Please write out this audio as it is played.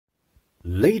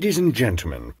Ladies and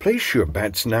gentlemen, place your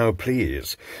bets now,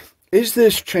 please. Is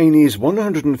this Chinese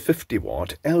 150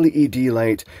 watt LED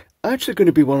light actually going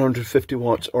to be 150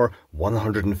 watts or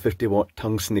 150 watt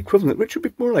tungsten equivalent, which would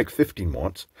be more like 15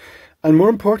 watts? And more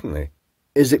importantly,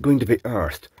 is it going to be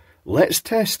earthed? Let's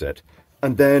test it,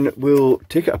 and then we'll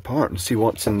take it apart and see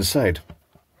what's inside.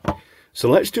 So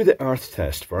let's do the earth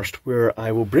test first, where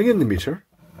I will bring in the meter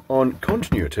on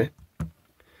continuity,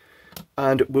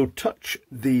 and we'll touch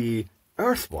the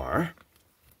earth wire,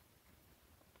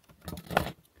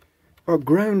 or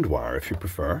ground wire if you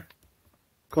prefer,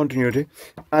 continuity,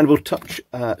 and we'll touch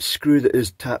a screw that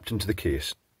is tapped into the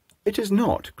case. It is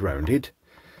not grounded.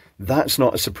 That's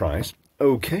not a surprise.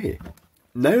 Okay,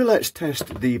 now let's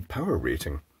test the power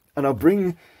rating, and I'll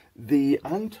bring the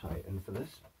anti in for this,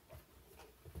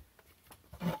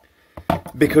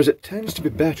 because it tends to be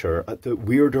better at the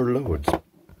weirder loads.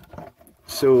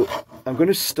 So I'm going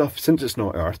to stuff, since it's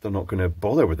not earthed, I'm not going to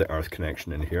bother with the earth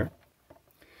connection in here.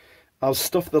 I'll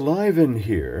stuff the live in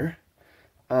here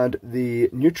and the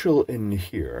neutral in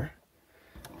here.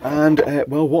 And,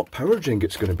 well, what power jink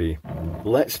it's going to be?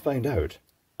 Let's find out.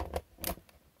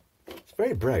 It's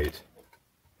very bright.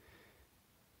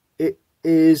 It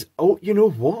is, oh, you know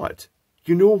what?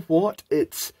 You know what?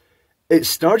 It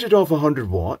started off 100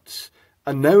 watts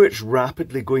and now it's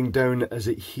rapidly going down as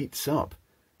it heats up.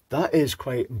 That is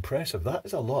quite impressive. That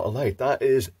is a lot of light. That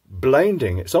is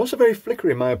blinding. It's also very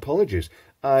flickery. My apologies.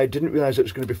 I didn't realise it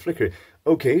was going to be flickery.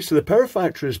 Okay, so the power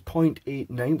factor is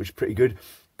 0.89, which is pretty good.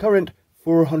 Current,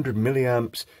 400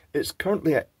 milliamps. It's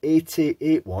currently at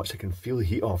 88 watts. I can feel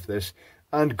heat off this.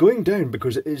 And going down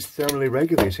because it is thermally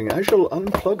regulating. I shall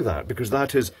unplug that because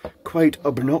that is quite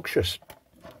obnoxious.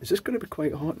 Is this going to be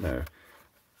quite hot now?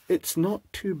 It's not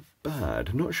too bad.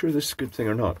 I'm not sure this is a good thing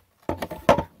or not.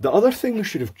 The other thing we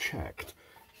should have checked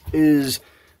is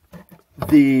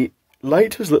the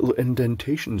light has little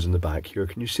indentations in the back here.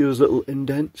 Can you see those little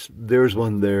indents? There's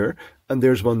one there, and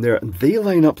there's one there, and they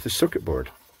line up the circuit board.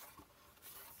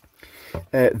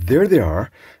 There they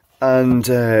are, and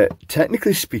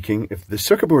technically speaking, if the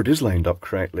circuit board is lined up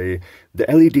correctly, the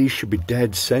LEDs should be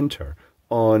dead center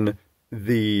on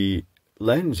the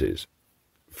lenses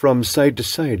from side to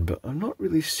side, but I'm not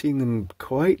really seeing them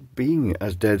quite being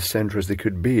as dead center as they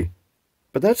could be.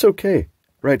 But that's okay.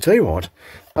 Right, tell you what,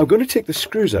 I'm going to take the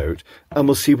screws out and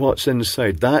we'll see what's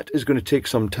inside. That is going to take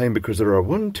some time because there are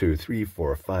 1, 2, 3,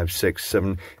 4, 5, 6,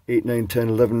 7, 8, 9, 10,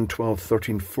 11, 12,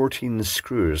 13, 14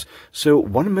 screws. So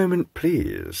one moment,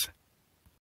 please.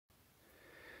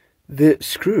 The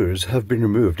screws have been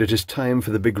removed. It is time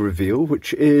for the big reveal,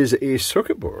 which is a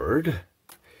circuit board.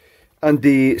 And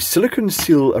the silicone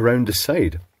seal around the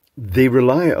side, they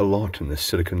rely a lot on this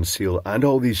silicone seal and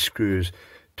all these screws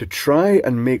to try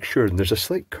and make sure, and there's a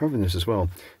slight curve in this as well,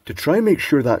 to try and make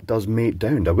sure that does mate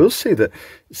down. I will say that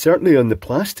certainly on the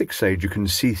plastic side you can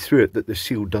see through it that the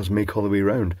seal does make all the way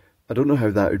around. I don't know how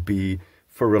that would be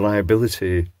for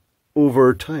reliability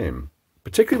over time,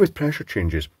 particularly with pressure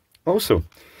changes. Also,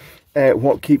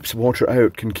 what keeps water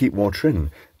out can keep water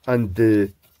in, and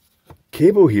the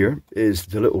cable here is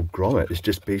the little grommet is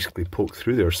just basically poked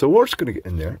through there, so water's going to get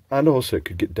in there, and also it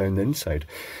could get down the inside.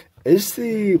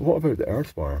 What about the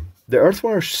earth wire? The earth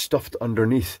wire is stuffed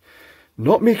underneath.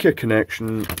 Not making a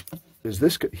connection. Is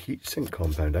this got heatsink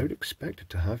compound? I would expect it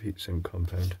to have heatsink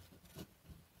compound.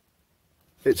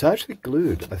 It's actually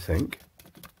glued, I think.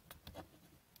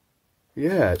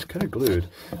 Yeah, it's kind of glued,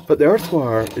 but the earth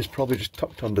wire is probably just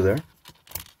tucked under there.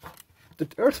 The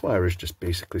earth wire is just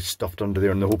basically stuffed under there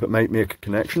in the hope it might make a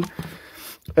connection.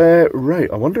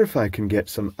 Right, I wonder if I can get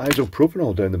some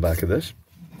isopropanol down the back of this.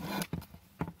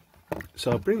 So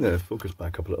I'll bring the focus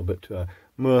back up a little bit to a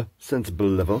more sensible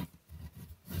level.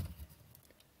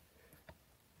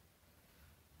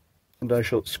 And I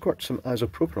shall squirt some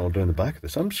isopropanol down the back of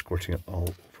this. I'm squirting it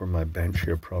all from my bench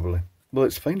here probably. Well,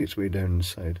 it's finding its way down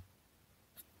inside.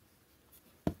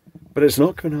 But it's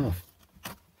not coming off.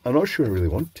 I'm not sure I really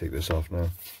want to take this off now.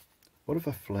 What if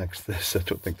I flex this? I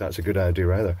don't think that's a good idea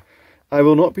either. I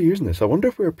will not be using this. I wonder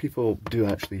if where people do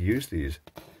actually use these.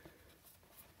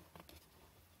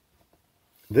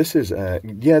 This is,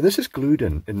 yeah, this is glued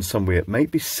in some way. It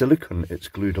might be silicone it's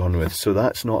glued on with, so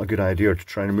that's not a good idea to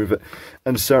try and remove it.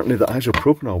 And certainly the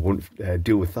isopropanol won't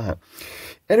deal with that.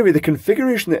 Anyway, the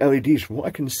configuration of the LEDs, from what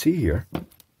I can see here,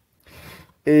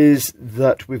 is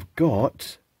that we've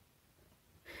got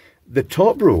the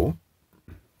top row.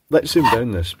 Let's zoom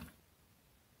down this.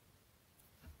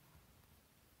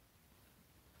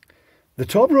 The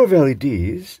top row of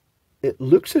LEDs, it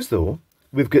looks as though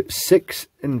we've got 6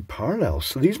 in parallel.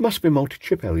 So these must be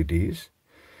multi-chip LEDs.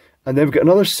 And then we've got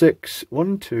another 6,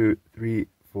 1, 2, 3,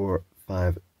 4, 5,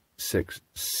 6,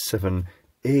 7,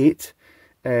 8.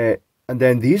 And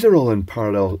then these are all in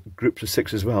parallel groups of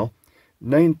 6 as well.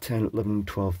 9, 10, 11,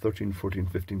 12, 13, 14,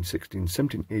 15, 16,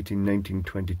 17, 18, 19,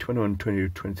 20, 21, 22,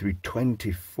 23,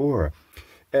 24.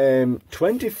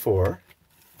 24,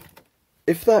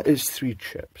 if that is 3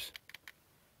 chips,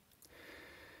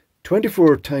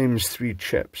 24 times 3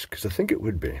 chips, because I think it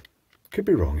would be, could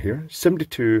be wrong here,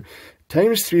 72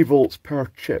 times 3 volts per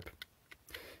chip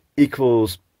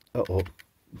equals,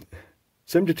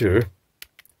 72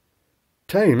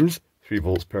 times 3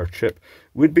 volts per chip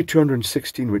would be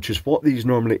 216, which is what these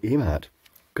normally aim at,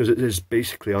 because it is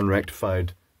basically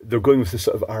unrectified. They're going with this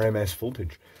sort of RMS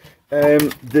voltage.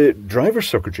 The driver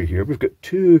circuitry here, we've got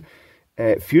 2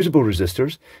 fusible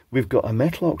resistors, we've got a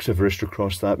metal oxide resistor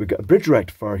across that, we've got a bridge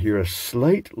rectifier here, a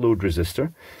slight load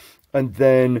resistor, and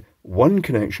then one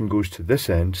connection goes to this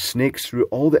end, snakes through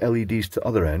all the LEDs to the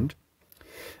other end,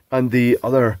 and the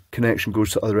other connection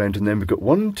goes to the other end, and then we've got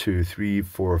 1, 2, 3,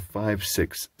 4, 5,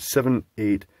 6, 7,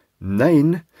 8,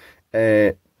 9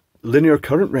 linear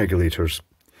current regulators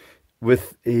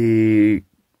with a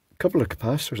couple of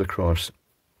capacitors across.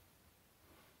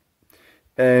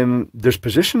 There's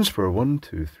positions for 1,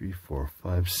 2, 3, 4,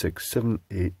 5, 6, 7,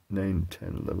 8, 9,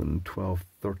 10, 11, 12,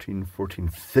 13, 14,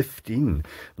 15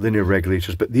 linear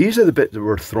regulators. But these are the bit that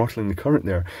we're throttling the current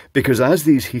there, because as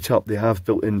these heat up, they have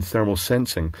built-in thermal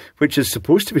sensing, which is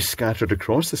supposed to be scattered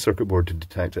across the circuit board to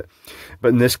detect it. But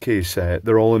in this case,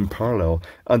 they're all in parallel,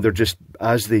 and they're just,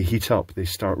 as they heat up, they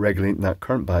start regulating that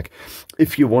current back.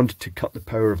 If you wanted to cut the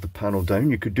power of the panel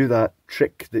down, you could do that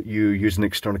trick that you use an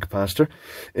external capacitor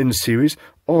in series,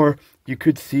 or you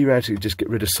could theoretically just get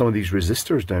rid of some of these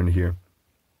resistors down here.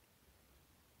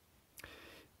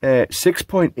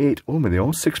 6.8 ohm, are they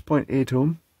all 6.8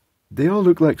 ohm? They all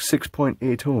look like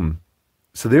 6.8 ohm.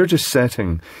 So they're just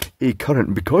setting a current.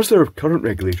 And because they're current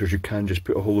regulators, you can just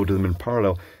put a whole load of them in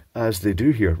parallel, as they do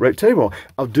here. Right, tell you what,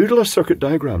 I'll doodle a circuit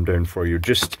diagram down for you,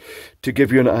 just to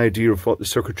give you an idea of what the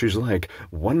circuitry is like.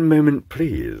 One moment,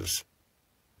 please.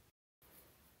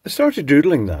 I started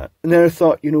doodling that, and then I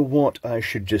thought, you know what, I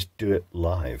should just do it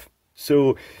live.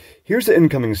 So here's the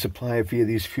incoming supply via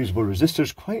these fusible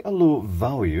resistors, quite a low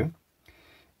value.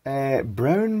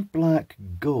 Brown, black,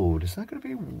 gold, is that going to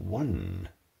be 1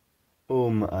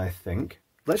 ohm, I think?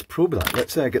 Let's probe that.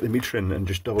 Let's get the meter in and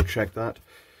just double check that,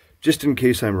 just in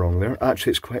case I'm wrong there.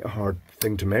 Actually, it's quite a hard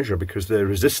thing to measure because the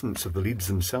resistance of the leads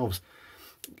themselves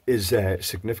is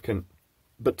significant.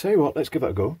 But tell you what, let's give it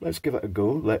a go. Let's give it a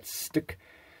go. Let's stick...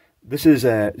 This is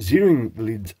zeroing the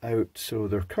leads out, so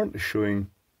they're currently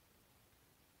showing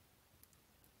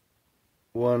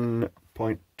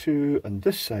 1.2, and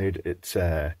this side it's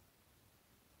yeah,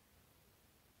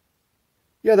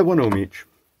 they're 1 ohm each.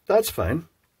 That's fine.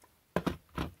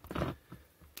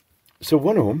 So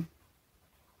 1 ohm,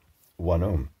 1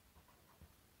 ohm.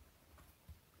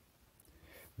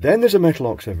 Then there's a metal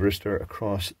oxide resistor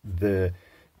across the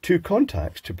 2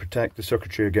 contacts to protect the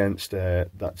circuitry against,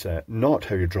 that's not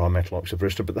how you draw a metal oxide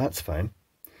resistor, but that's fine.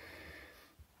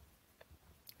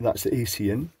 That's the AC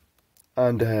in.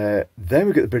 And then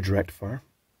we get the bridge rectifier.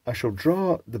 I shall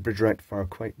draw the bridge rectifier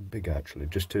quite big, actually,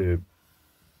 just to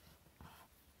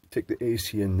take the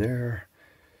AC in there.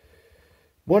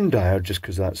 1 diode, just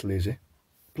because that's lazy.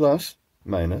 Plus,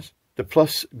 minus. The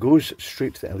plus goes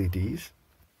straight to the LEDs.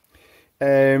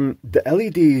 The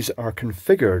LEDs are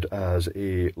configured as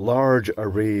a large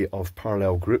array of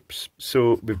parallel groups.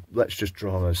 So let's just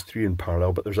draw them as 3 in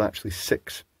parallel, but there's actually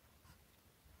 6.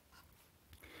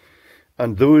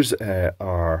 And those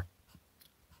are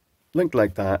linked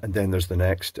like that, and then there's the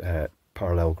next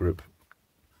parallel group.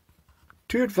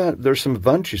 There's some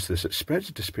advantages to this. It spreads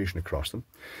the dissipation across them,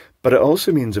 but it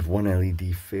also means if one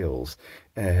LED fails,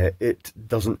 it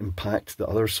doesn't impact the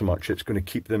others so much. It's going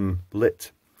to keep them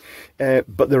lit.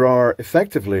 But there are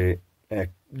effectively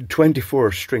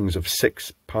 24 strings of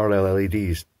 6 parallel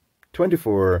LEDs.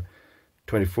 24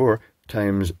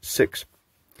 times 6.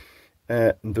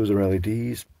 And those are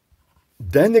LEDs.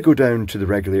 Then they go down to the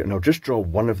regulator, and I'll just draw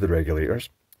one of the regulators.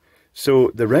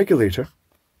 So the regulator,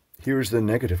 here's the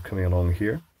negative coming along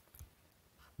here,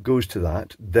 goes to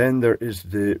that. Then there is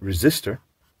the resistor,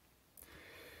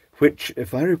 which,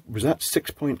 if I was at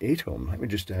 6.8 ohm, let me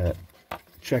just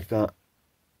check that.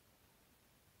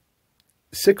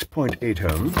 6.8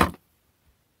 ohm.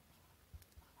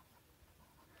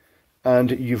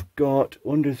 And you've got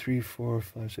 1, 2, 3, 4,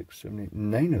 5, 6, 7, 8,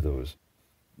 9 of those.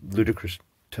 Ludicrous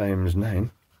times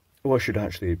 9. Oh, I should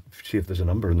actually see if there's a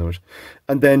number in those.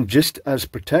 And then just as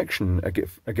protection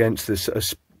against this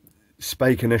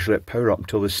spike initially at power up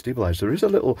until this stabilized, there is a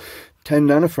little 10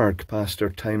 nanofarad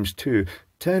capacitor times 2.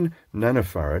 10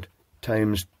 nanofarad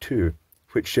times 2,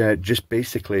 which just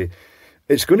basically,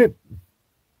 it's going to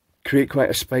create quite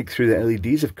a spike through the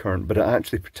LEDs of current, but it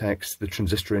actually protects the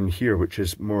transistor in here, which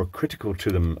is more critical to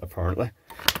them, apparently.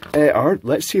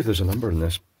 Let's see if there's a number in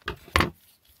this.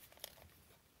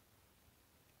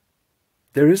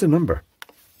 There is a number.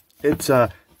 It's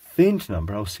a faint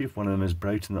number. I'll see if one of them is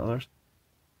brighter than the others.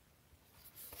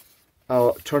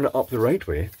 I'll turn it up the right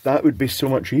way. That would be so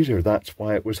much easier. That's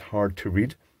why it was hard to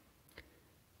read.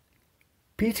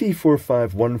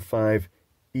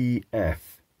 PT4515EF.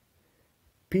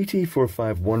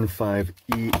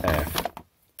 PT4515EF.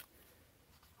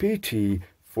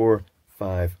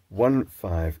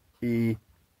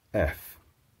 PT4515EF.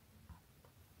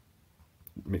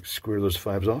 Square those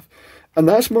 5s off. And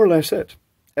that's more or less it.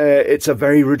 It's a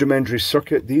very rudimentary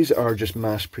circuit. These are just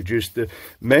mass produced. The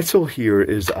metal here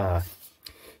is a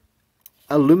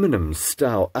aluminum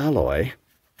style alloy,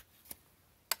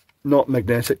 not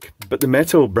magnetic, but the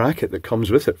metal bracket that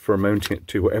comes with it for mounting it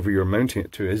to whatever you're mounting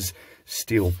it to is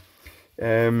steel.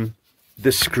 The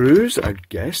screws, I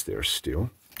guess they're steel.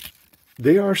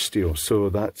 They are steel, so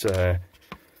that's a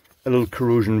little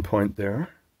corrosion point there.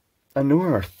 And no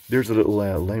earth. There's a little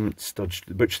alignment stud,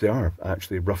 which they are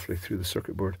actually roughly through the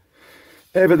circuit board.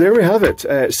 But there we have it.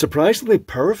 Surprisingly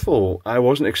powerful. I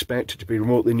wasn't expected to be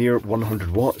remotely near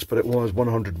 100 watts, but it was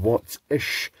 100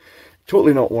 watts-ish.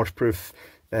 Totally not waterproof,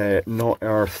 not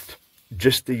earthed,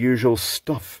 just the usual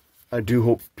stuff. I do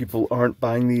hope people aren't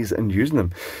buying these and using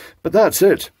them. But that's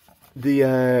it.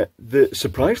 The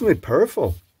surprisingly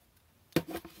powerful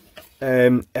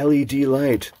LED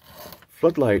light,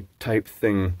 floodlight type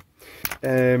thing.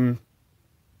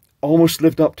 Almost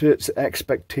lived up to its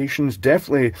expectations.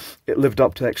 Definitely it lived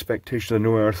up to the expectation of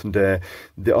no earth, and the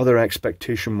other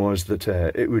expectation was that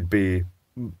it would be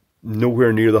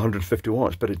nowhere near the 150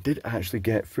 watts, but it did actually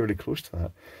get fairly close to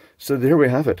that. So there we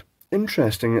have it.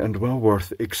 Interesting and well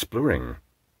worth exploring.